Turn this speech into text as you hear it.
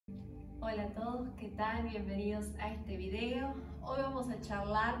Hola a todos, ¿qué tal? Bienvenidos a este video. Hoy vamos a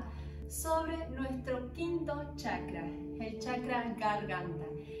charlar sobre nuestro quinto chakra, el chakra Garganta,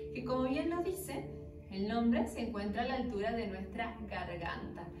 que como bien lo dice el nombre, se encuentra a la altura de nuestra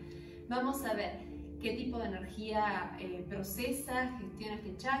garganta. Vamos a ver qué tipo de energía procesa, gestiona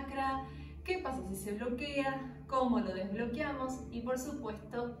este chakra, qué pasa si se bloquea, cómo lo desbloqueamos y por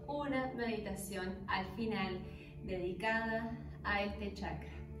supuesto una meditación al final dedicada a este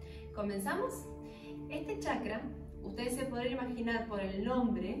chakra. ¿Comenzamos? Este chakra, ustedes se podrán imaginar por el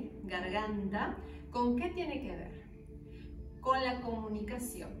nombre, garganta, ¿con qué tiene que ver? Con la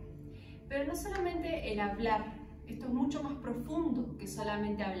comunicación. Pero no solamente el hablar, esto es mucho más profundo que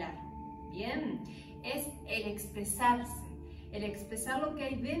solamente hablar. Bien, es el expresar lo que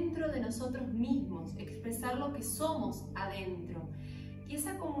hay dentro de nosotros mismos, expresar lo que somos adentro. Y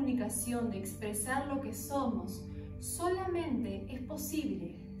esa comunicación de expresar lo que somos solamente es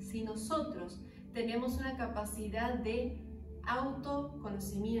posible si nosotros tenemos una capacidad de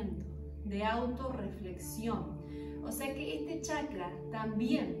autoconocimiento, de autorreflexión. O sea que este chakra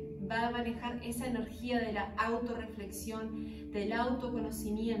también va a manejar esa energía de la autorreflexión, del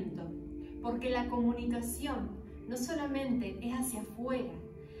autoconocimiento, porque la comunicación no solamente es hacia afuera,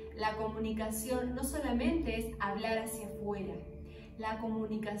 la comunicación no solamente es hablar hacia afuera, la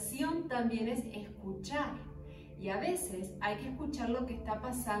comunicación también es escuchar. Y a veces hay que escuchar lo que está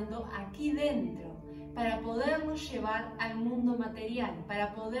pasando aquí dentro para poderlo llevar al mundo material,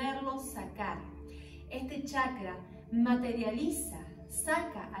 para poderlo sacar. Este chakra materializa,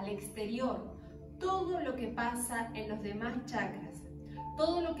 saca al exterior todo lo que pasa en los demás chakras,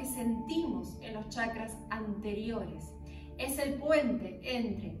 todo lo que sentimos en los chakras anteriores. Es el puente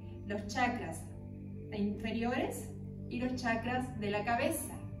entre los chakras inferiores y los chakras de la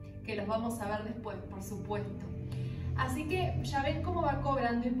cabeza, que los vamos a ver después, por supuesto. Así que ya ven cómo va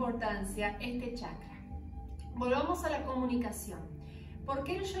cobrando importancia este chakra. Volvamos a la comunicación. ¿Por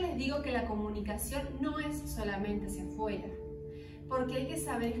qué yo les digo que la comunicación no es solamente hacia afuera? Porque hay que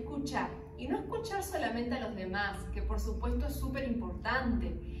saber escuchar. Y no escuchar solamente a los demás, que por supuesto es súper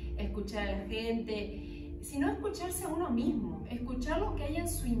importante escuchar a la gente, sino escucharse a uno mismo, escuchar lo que hay en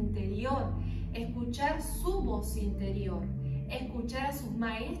su interior, escuchar su voz interior, escuchar a sus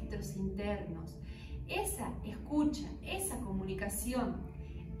maestros internos. Esa escucha, esa comunicación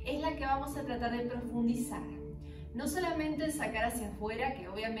es la que vamos a tratar de profundizar. No solamente el sacar hacia afuera, que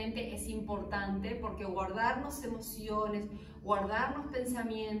obviamente es importante porque guardarnos emociones, guardarnos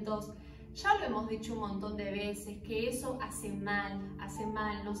pensamientos, ya lo hemos dicho un montón de veces, que eso hace mal,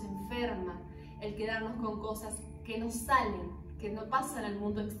 nos enferma el quedarnos con cosas que no salen, que no pasan al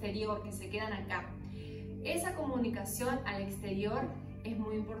mundo exterior, que se quedan acá. Esa comunicación al exterior es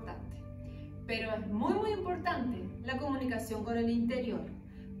muy importante. Pero es muy importante la comunicación con el interior,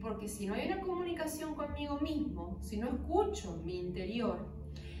 porque si no hay una comunicación conmigo mismo, si no escucho mi interior,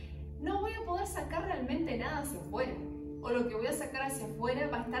 no voy a poder sacar realmente nada hacia afuera, o lo que voy a sacar hacia afuera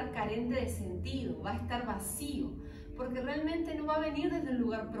va a estar carente de sentido, va a estar vacío, porque realmente no va a venir desde un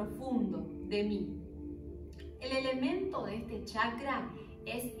lugar profundo de mí. El elemento de este chakra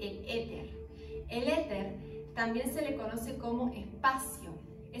es el éter. El éter también se le conoce como espacio.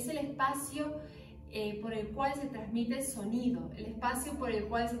 Es el espacio por el cual se transmite el sonido, el espacio por el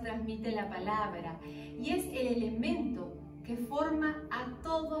cual se transmite la palabra. Y es el elemento que forma a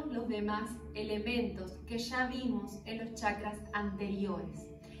todos los demás elementos que ya vimos en los chakras anteriores.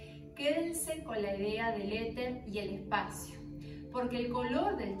 Quédense con la idea del éter y el espacio, porque el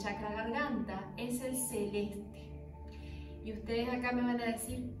color del chakra garganta es el celeste. Y ustedes acá me van a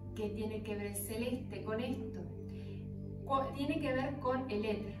decir, ¿qué tiene que ver el celeste con esto? Tiene que ver con el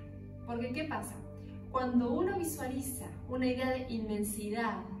éter, porque ¿qué pasa? Cuando uno visualiza una idea de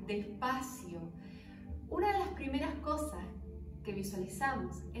inmensidad, de espacio, una de las primeras cosas que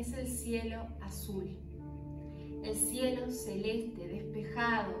visualizamos es el cielo azul. El cielo celeste,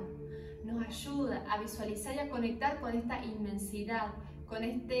 despejado, nos ayuda a visualizar y a conectar con esta inmensidad, con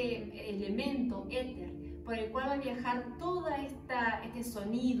este elemento éter, por el cual va a viajar todo este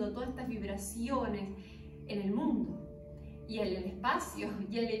sonido, todas estas vibraciones en el mundo, y en el espacio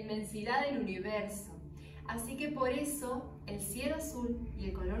y en la inmensidad del universo. Así que por eso el cielo azul y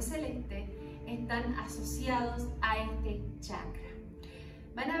el color celeste están asociados a este chakra.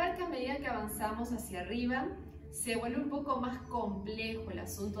 Van a ver que a medida que avanzamos hacia arriba se vuelve un poco más complejo el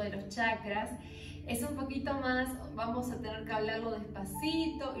asunto de los chakras. Es un poquito más, vamos a tener que hablarlo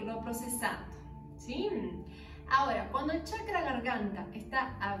despacito y lo procesando, ¿sí? Ahora, cuando el chakra garganta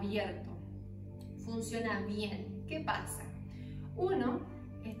está abierto, funciona bien, ¿qué pasa? Uno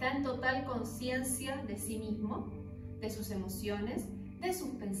está en total conciencia de sí mismo, de sus emociones, de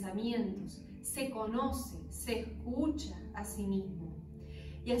sus pensamientos, se conoce, se escucha a sí mismo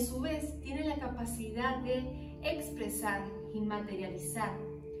y a su vez tiene la capacidad de expresar y materializar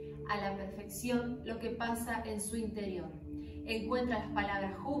a la perfección lo que pasa en su interior. Encuentra las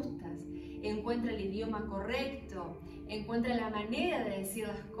palabras justas, encuentra el idioma correcto, encuentra la manera de decir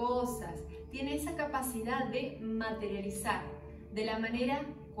las cosas, tiene esa capacidad de materializar de la manera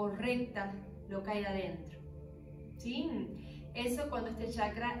correcta lo que hay adentro. ¿Sí? Eso cuando este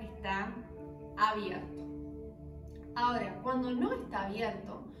chakra está abierto. Ahora, cuando no está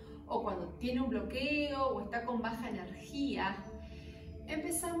abierto, o cuando tiene un bloqueo, o está con baja energía,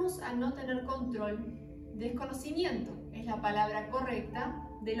 empezamos a no tener control, desconocimiento, es la palabra correcta,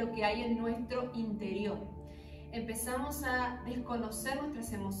 de lo que hay en nuestro interior. Empezamos a desconocer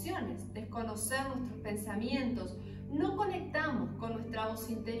nuestras emociones, desconocer nuestros pensamientos, no conectamos con nuestra voz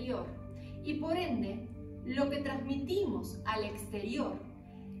interior y por ende lo que transmitimos al exterior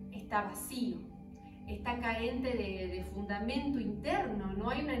está vacío, está carente de fundamento interno, no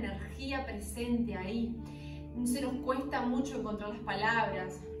hay una energía presente ahí. Se nos cuesta mucho encontrar las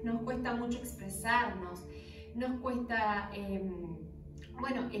palabras, nos cuesta mucho expresarnos, nos cuesta,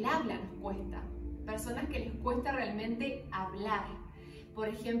 el habla nos cuesta. Personas que les cuesta realmente hablar. Por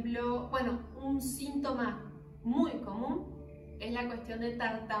ejemplo, un síntoma muy común es la cuestión de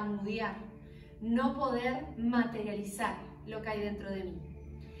tartamudear, no poder materializar lo que hay dentro de mí.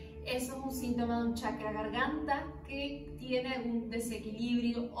 Eso es un síntoma de un chakra garganta que tiene algún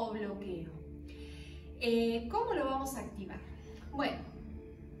desequilibrio o bloqueo. ¿Cómo lo vamos a activar? Bueno,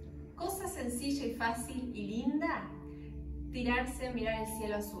 cosa sencilla y fácil y linda, tirarse a mirar el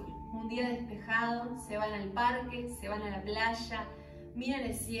cielo azul. Un día despejado, se van al parque, se van a la playa, miran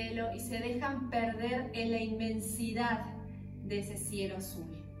el cielo y se dejan perder en la inmensidad de ese cielo azul.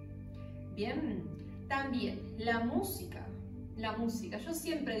 Bien, también la música. Yo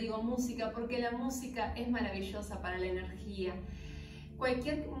siempre digo música porque la música es maravillosa para la energía.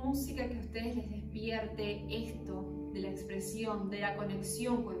 Cualquier música que a ustedes les despierte esto de la expresión, de la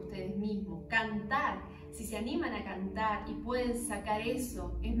conexión con ustedes mismos, cantar, si se animan a cantar y pueden sacar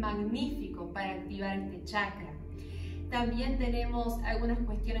eso, es magnífico para activar este chakra. También tenemos algunas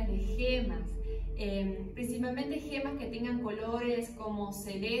cuestiones de gemas, principalmente gemas que tengan colores como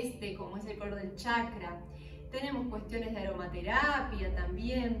celeste, como es el color del chakra. Tenemos cuestiones de aromaterapia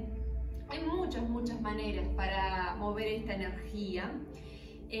también. Hay muchas maneras para mover esta energía.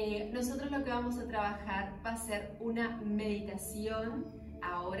 Nosotros lo que vamos a trabajar va a ser una meditación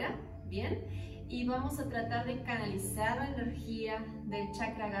ahora, ¿bien? Y vamos a tratar de canalizar la energía del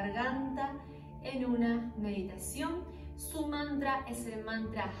chakra garganta en una meditación. Su mantra es el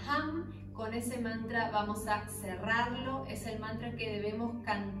mantra Ham. Con ese mantra vamos a cerrarlo. Es el mantra que debemos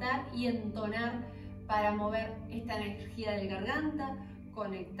cantar y entonar para mover esta energía del garganta,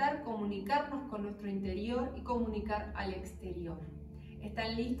 conectar, comunicarnos con nuestro interior y comunicar al exterior.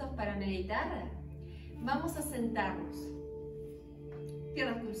 ¿Están listos para meditar? Vamos a sentarnos.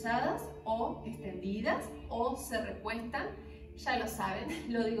 Piernas cruzadas o extendidas o se recuestan, ya lo saben,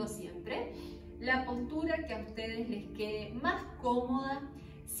 lo digo siempre. La postura que a ustedes les quede más cómoda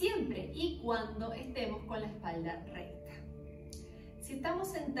siempre y cuando estemos con la espalda recta. Si estamos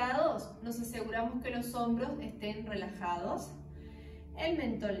sentados, nos aseguramos que los hombros estén relajados, el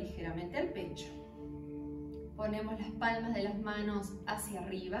mentón ligeramente al pecho. Ponemos las palmas de las manos hacia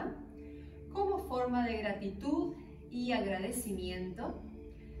arriba como forma de gratitud y agradecimiento.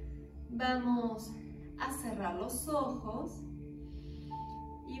 Vamos a cerrar los ojos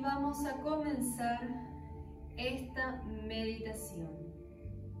y vamos a comenzar esta meditación.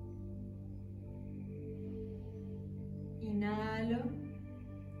 Inhalo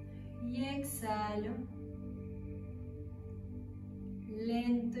y exhalo,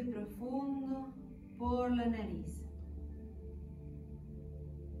 lento y profundo por la nariz.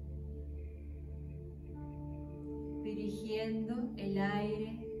 Dirigiendo el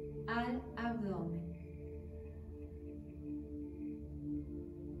aire al abdomen.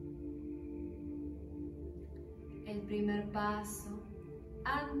 El primer paso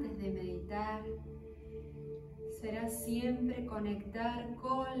antes de meditar será siempre conectar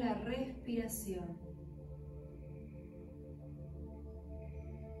con la respiración.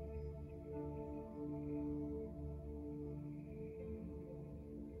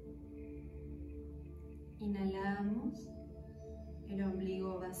 Inhalamos, el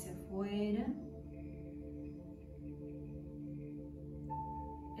ombligo va hacia afuera.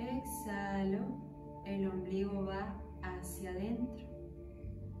 Exhalo, el ombligo va hacia adentro.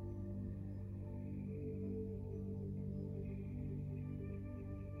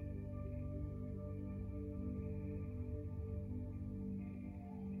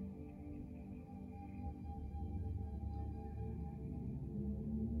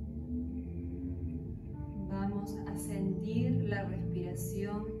 la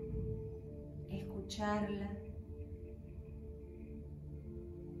respiración, escucharla.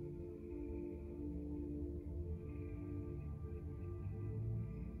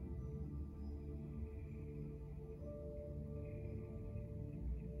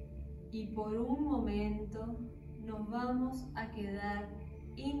 Y por un momento nos vamos a quedar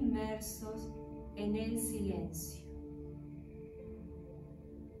inmersos en el silencio.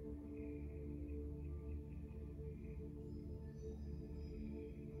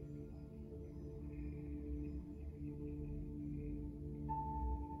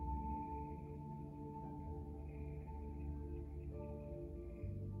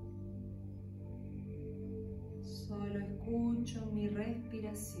 Solo escucho mi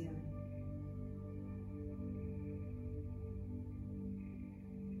respiración.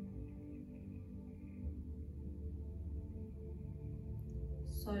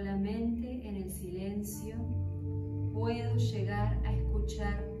 Solamente en el silencio puedo llegar a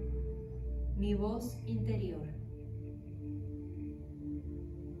escuchar mi voz interior.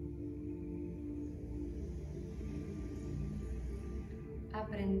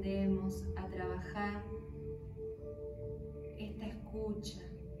 Aprendemos a trabajar esta escucha,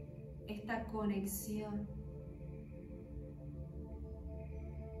 esta conexión,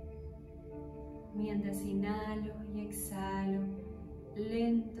 mientras inhalo y exhalo,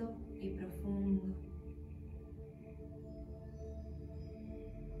 lento y profundo.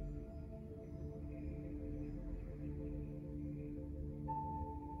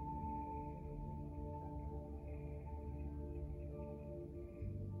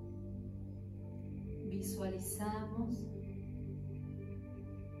 Visualizamos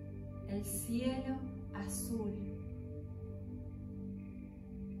el cielo azul,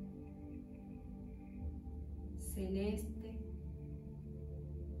 celeste,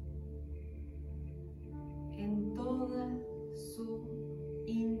 en toda su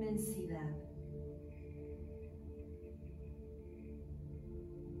inmensidad.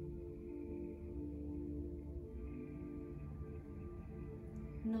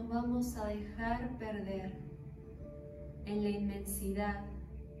 Nos vamos a dejar perder en la inmensidad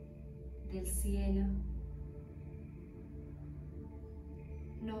del cielo.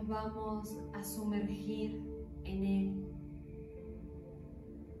 Nos vamos a sumergir en él.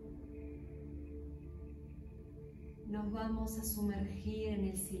 Nos vamos a sumergir en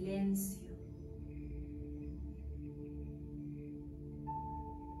el silencio.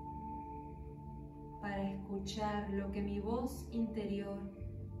 Para escuchar lo que mi voz interior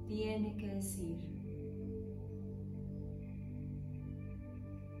tiene que decir.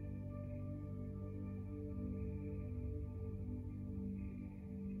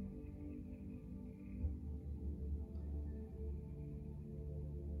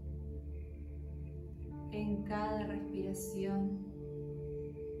 En cada respiración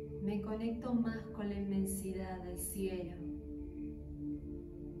me conecto más con la inmensidad del cielo.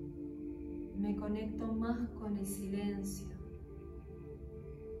 Me conecto más con el silencio.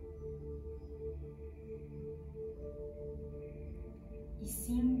 Y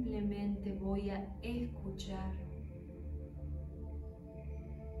simplemente voy a escuchar.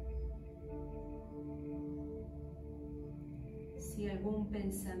 Si algún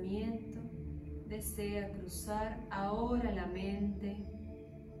pensamiento desea cruzar ahora la mente,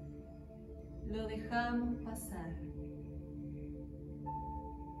 lo dejamos pasar.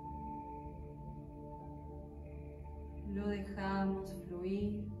 Lo dejamos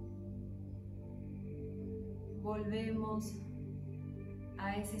fluir. Volvemos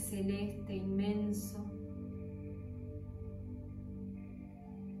a ese celeste inmenso.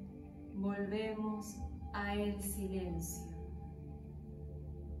 Volvemos a el silencio.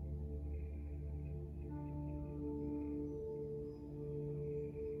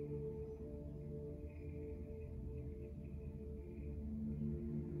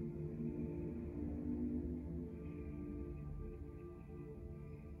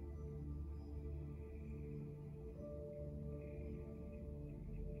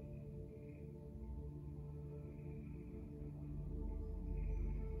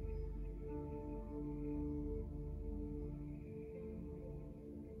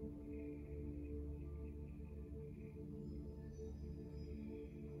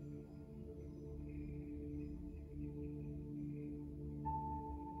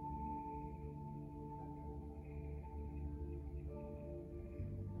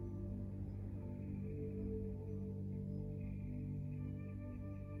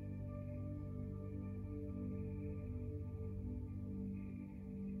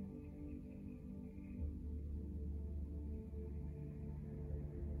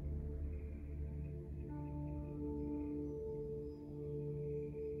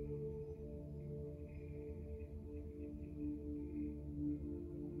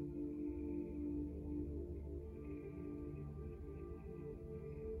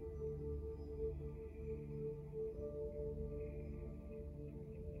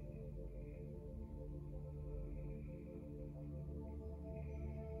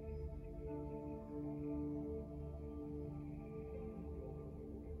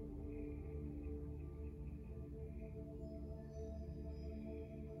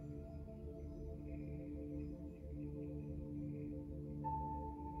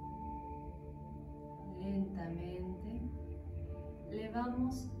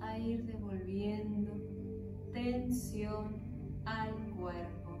 vamos a ir devolviendo tensión al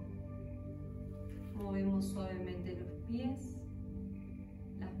cuerpo. Movemos suavemente los pies,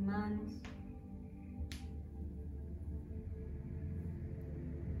 las manos.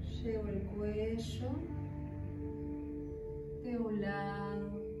 Llevo el cuello de un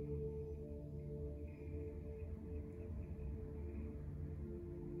lado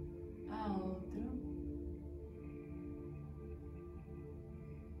a otro.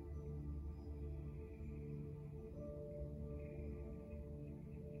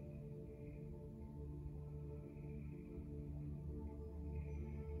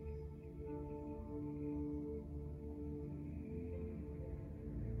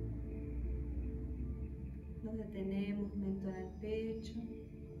 Nos detenemos, mentón al pecho.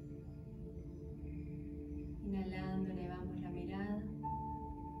 Inhalando, elevamos la mirada.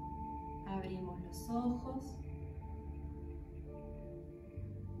 Abrimos los ojos.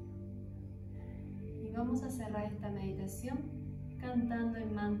 Y vamos a cerrar esta meditación cantando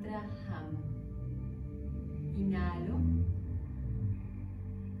el mantra Ham. Inhalo.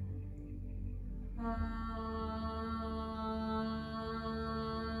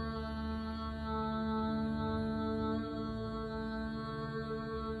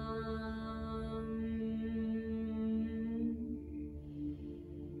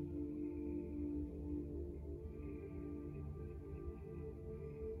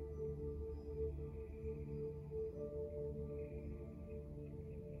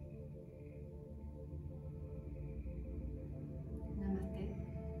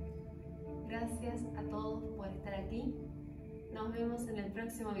 Gracias a todos por estar aquí. Nos vemos en el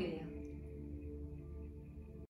próximo video.